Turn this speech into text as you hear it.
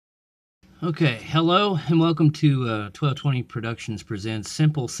Okay, hello and welcome to 1220 Productions presents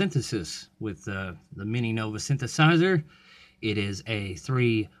Simple Synthesis with the Mininova synthesizer. It is a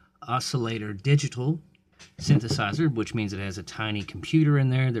 3-oscillator digital synthesizer, which means it has a tiny computer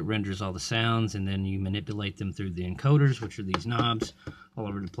in there that renders all the sounds, and then you manipulate them through the encoders, which are these knobs all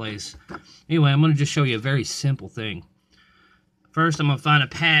over the place. Anyway, I'm going to just show you a very simple thing. First, I'm going to find a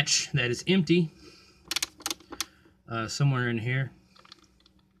patch that is empty somewhere in here.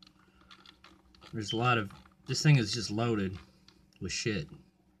 There's a lot of... this thing is just loaded with shit.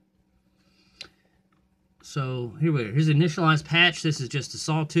 So, here we are. Here's the initialized patch. This is just a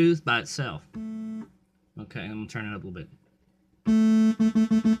sawtooth by itself. Okay, I'm going to turn it up a little bit.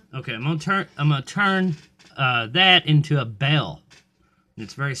 Okay, I'm going to turn that into a bell. And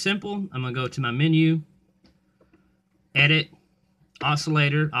it's very simple. I'm going to go to my menu, edit,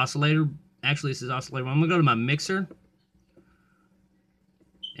 oscillator. Actually, this is oscillator 1. I'm going to go to my mixer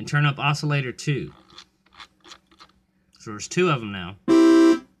and turn up oscillator 2. So there's 2 of them now.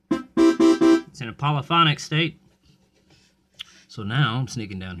 It's in a polyphonic state. So now I'm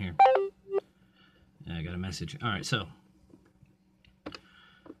sneaking down here. Yeah, I got a message. Alright, so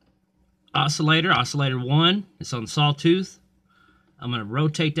oscillator 1. It's on sawtooth. I'm going to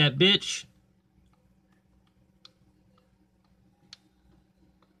rotate that bitch.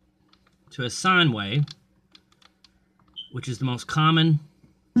 To a sine wave, which is the most common.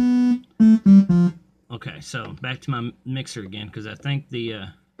 Okay, so back to my mixer again, because I think the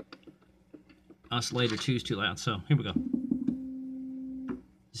oscillator 2 is too loud. So here we go.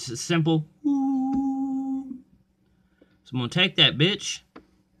 This is simple. So I'm going to take that bitch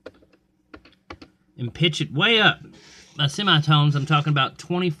and pitch it way up. By semitones, I'm talking about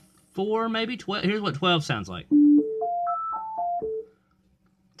 24, maybe 12. Here's what 12 sounds like.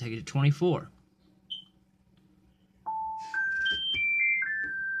 Take it to 24.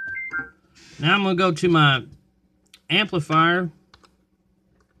 Now I'm going to go to my amplifier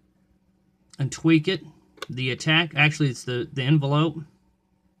and tweak it. The attack, actually it's the envelope.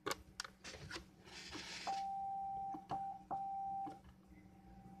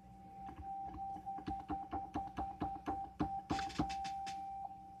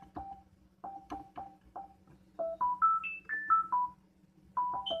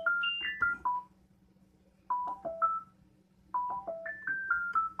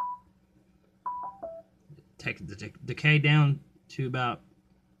 Take the decay down to about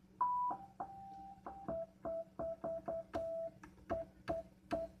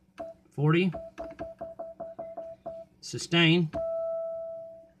 40. Sustain.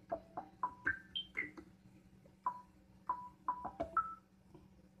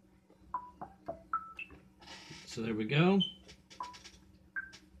 So there we go.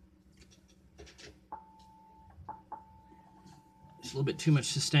 It's a little bit too much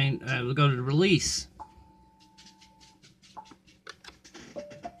sustain. We'll go to the release.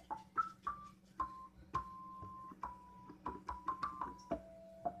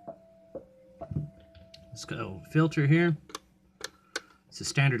 Let's go filter here. It's a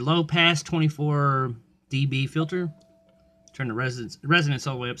standard low pass 24 dB filter. Turn the resonance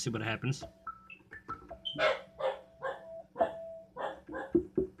all the way up, see what happens.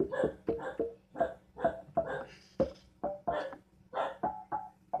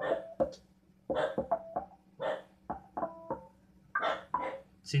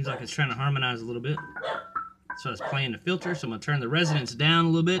 Seems like it's trying to harmonize a little bit. So it's playing the filter, so I'm going to turn the resonance down a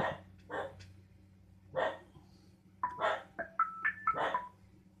little bit.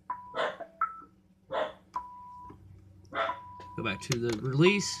 Go back to the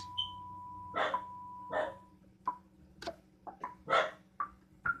release.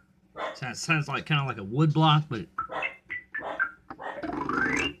 Sounds like kind of like a wood block, but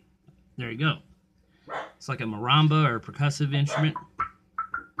there you go. It's like a marimba or a percussive instrument.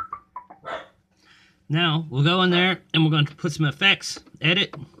 Now we'll go in there and we're going to put some effects.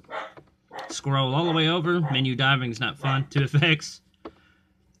 Edit. Scroll all the way over. Menu diving is not fun. To effects.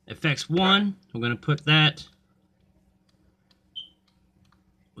 Effects 1. We're going to put that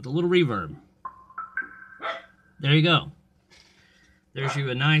with a little reverb. There you go. There's you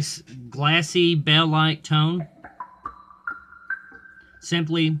a nice glassy bell-like tone.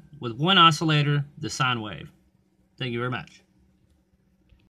 Simply with one oscillator, the sine wave. Thank you very much.